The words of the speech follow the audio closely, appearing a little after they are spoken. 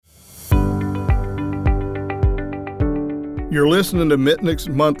You're listening to Mitnick's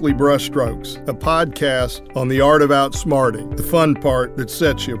Monthly Brushstrokes, a podcast on the art of outsmarting, the fun part that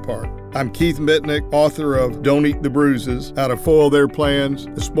sets you apart. I'm Keith Mitnick, author of Don't Eat the Bruises, How to Foil Their Plans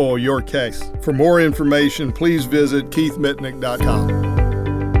to Spoil Your Case. For more information, please visit keithmitnick.com.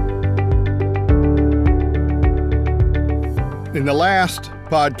 In the last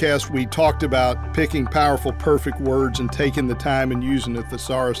podcast, we talked about picking powerful, perfect words and taking the time and using a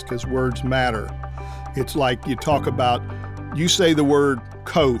thesaurus because words matter. It's like you say the word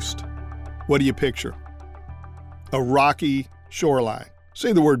coast. What do you picture? A rocky shoreline.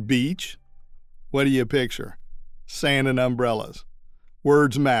 Say the word beach. What do you picture? Sand and umbrellas.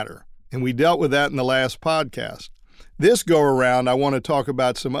 Words matter. And we dealt with that in the last podcast. This go around, I want to talk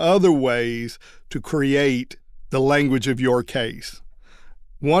about some other ways to create the language of your case.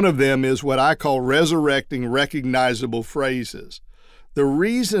 One of them is what I call resurrecting recognizable phrases. The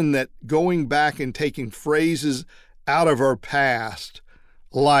reason that going back and taking phrases out of our past,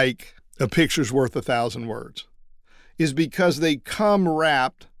 like a picture's worth 1,000 words, is because they come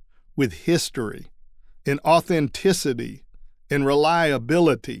wrapped with history and authenticity and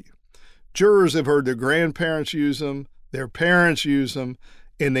reliability. Jurors have heard their grandparents use them, their parents use them,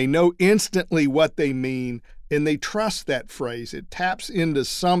 and they know instantly what they mean, and they trust that phrase. It taps into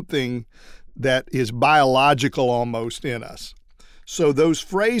something that is biological almost in us. So those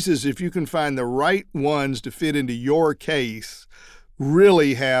phrases, if you can find the right ones to fit into your case,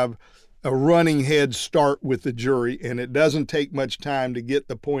 really have a running head start with the jury, and it doesn't take much time to get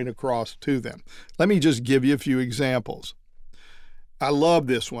the point across to them. Let me just give you a few examples. I love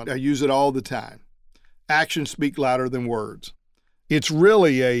this one. I use it all the time. Actions speak louder than words. It's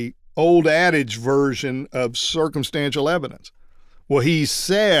really a old adage version of circumstantial evidence. Well, he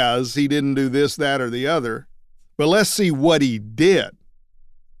says he didn't do this, that, or the other. But let's see what he did.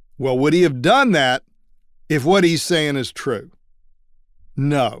 Well, would he have done that if what he's saying is true?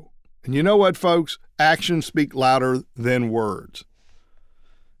 No. And you know what, folks? Actions speak louder than words.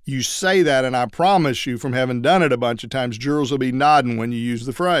 You say that, and I promise you, from having done it a bunch of times, jurors will be nodding when you use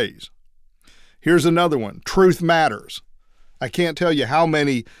the phrase. Here's another one. Truth matters. I can't tell you how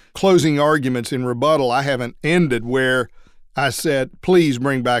many closing arguments in rebuttal I haven't ended where I said, please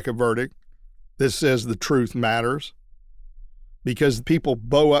bring back a verdict that says the truth matters, because people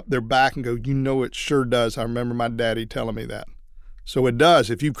bow up their back and go, you know, it sure does. I remember my daddy telling me that. So it does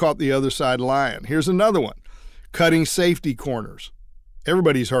if you caught the other side lying. Here's another one. Cutting safety corners.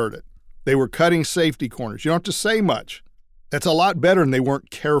 Everybody's heard it. They were cutting safety corners. You don't have to say much. That's a lot better than they weren't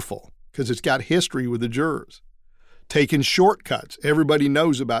careful, because it's got history with the jurors. Taking shortcuts. Everybody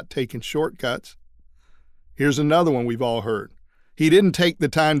knows about taking shortcuts. Here's another one we've all heard. He didn't take the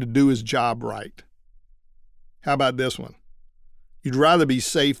time to do his job right. How about this one? You'd rather be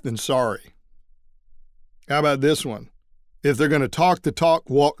safe than sorry. How about this one? If they're going to talk the talk,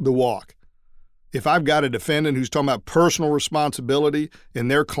 walk the walk. If I've got a defendant who's talking about personal responsibility and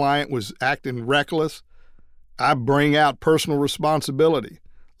their client was acting reckless, I bring out personal responsibility.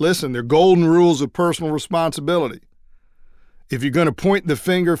 Listen, they're golden rules of personal responsibility. If you're going to point the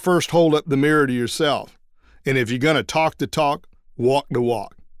finger, first hold up the mirror to yourself. And if you're going to talk the talk, walk the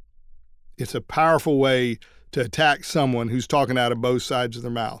walk. It's a powerful way to attack someone who's talking out of both sides of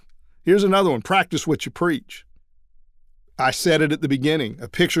their mouth. Here's another one. Practice what you preach. I said it at the beginning. A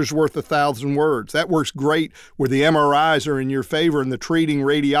picture's worth 1,000 words. That works great where the MRIs are in your favor and the treating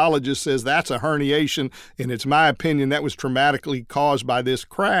radiologist says that's a herniation and it's my opinion that was traumatically caused by this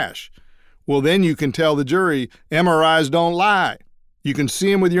crash. Well, then you can tell the jury, MRIs don't lie. You can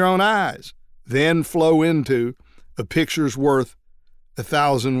see them with your own eyes. Then flow into a picture's worth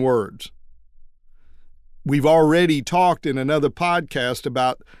 1,000 words. We've already talked in another podcast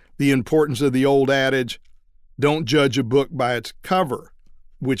about the importance of the old adage, don't judge a book by its cover,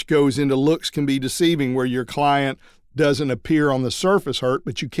 which goes into looks can be deceiving, where your client doesn't appear on the surface hurt,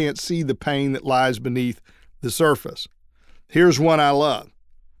 but you can't see the pain that lies beneath the surface. Here's one I love.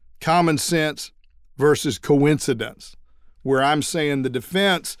 Common sense versus coincidence, where I'm saying the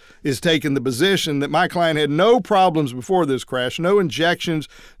defense is taking the position that my client had no problems before this crash, no injections,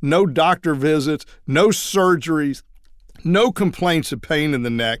 no doctor visits, no surgeries, no complaints of pain in the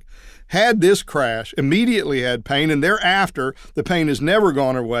neck, had this crash, immediately had pain, and thereafter the pain has never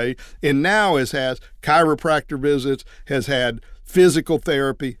gone away, and now has chiropractor visits, has had physical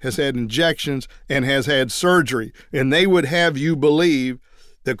therapy, has had injections, and has had surgery. And they would have you believe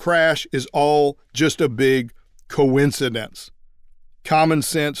the crash is all just a big coincidence. Common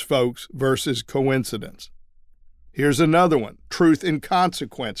sense, folks, versus coincidence. Here's another one. Truth and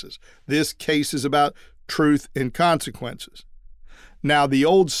consequences. This case is about truth and consequences. Now, the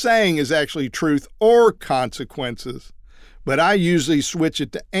old saying is actually truth or consequences, but I usually switch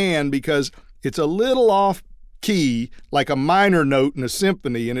it to and because it's a little off key, like a minor note in a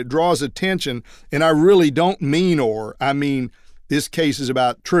symphony, and it draws attention, and I really don't mean or. I mean, this case is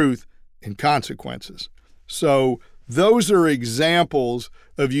about truth and consequences. So those are examples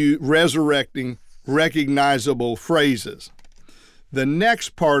of you resurrecting recognizable phrases. The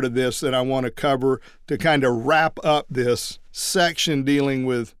next part of this that I want to cover to kind of wrap up this section dealing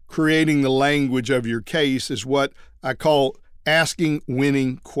with creating the language of your case is what I call asking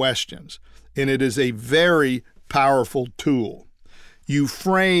winning questions. And it is a very powerful tool. You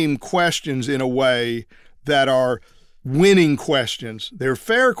frame questions in a way that are winning questions. They're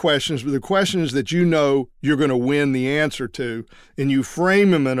fair questions, but they're questions that you know you're going to win the answer to, and you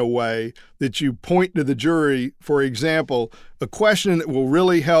frame them in a way that you point to the jury, for example, a question that will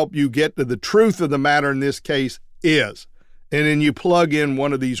really help you get to the truth of the matter in this case is, and then you plug in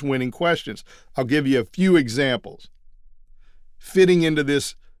one of these winning questions. I'll give you a few examples. Fitting into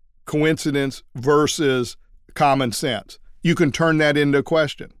this coincidence versus common sense. You can turn that into a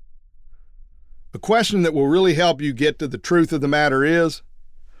question. A question that will really help you get to the truth of the matter is,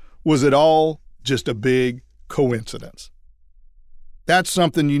 was it all just a big coincidence? That's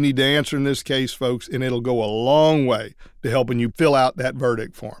something you need to answer in this case, folks, and it'll go a long way to helping you fill out that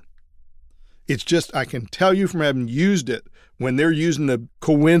verdict form. It's just, I can tell you from having used it, when they're using the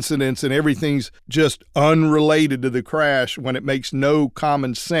coincidence and everything's just unrelated to the crash, when it makes no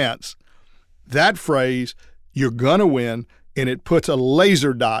common sense, that phrase, you're gonna win, and it puts a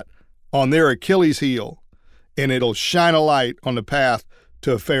laser dot on their Achilles heel, and it'll shine a light on the path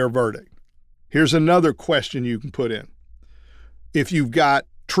to a fair verdict. Here's another question you can put in. If you've got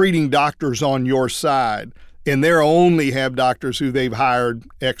treating doctors on your side, and they only have doctors who they've hired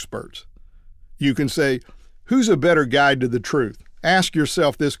experts, you can say, who's a better guide to the truth? Ask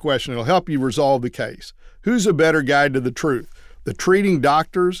yourself this question. It'll help you resolve the case. Who's a better guide to the truth? The treating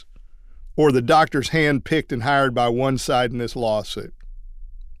doctors or the doctors handpicked and hired by one side in this lawsuit?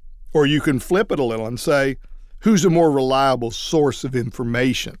 Or you can flip it a little and say, who's a more reliable source of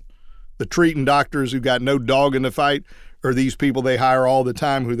information? The treating doctors who got no dog in the fight, or these people they hire all the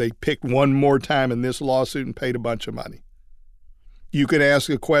time who they picked one more time in this lawsuit and paid a bunch of money? You can ask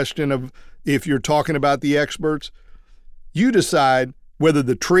a question of, if you're talking about the experts, you decide whether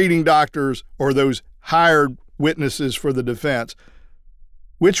the treating doctors or those hired witnesses for the defense,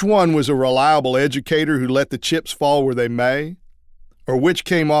 which one was a reliable educator who let the chips fall where they may, or which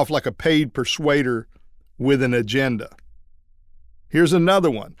came off like a paid persuader with an agenda. Here's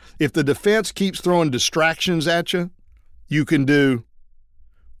another one. If the defense keeps throwing distractions at you, you can do,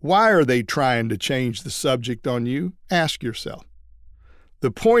 why are they trying to change the subject on you? Ask yourself.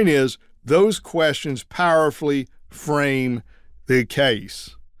 The point is, those questions powerfully frame the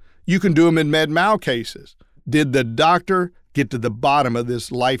case. You can do them in med-mal cases. Did the doctor get to the bottom of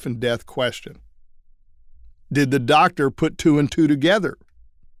this life and death question? Did the doctor put two and two together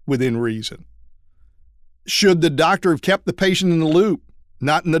within reason? Should the doctor have kept the patient in the loop,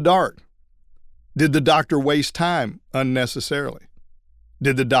 not in the dark? Did the doctor waste time unnecessarily?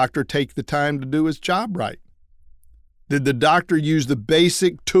 Did the doctor take the time to do his job right? Did the doctor use the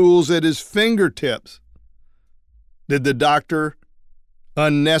basic tools at his fingertips? Did the doctor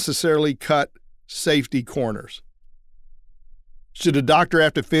unnecessarily cut safety corners? Should a doctor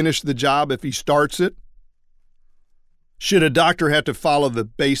have to finish the job if he starts it? Should a doctor have to follow the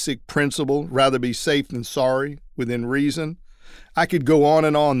basic principle, rather be safe than sorry, within reason? I could go on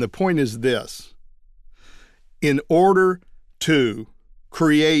and on. The point is this. In order to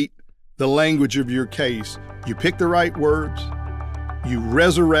create the language of your case, you pick the right words, you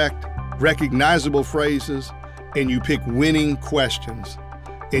resurrect recognizable phrases, and you pick winning questions,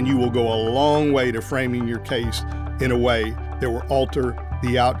 and you will go a long way to framing your case in a way that will alter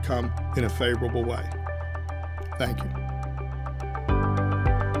the outcome in a favorable way. Thank you.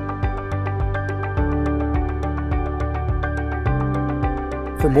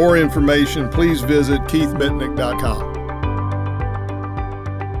 For more information, please visit keithmitnick.com.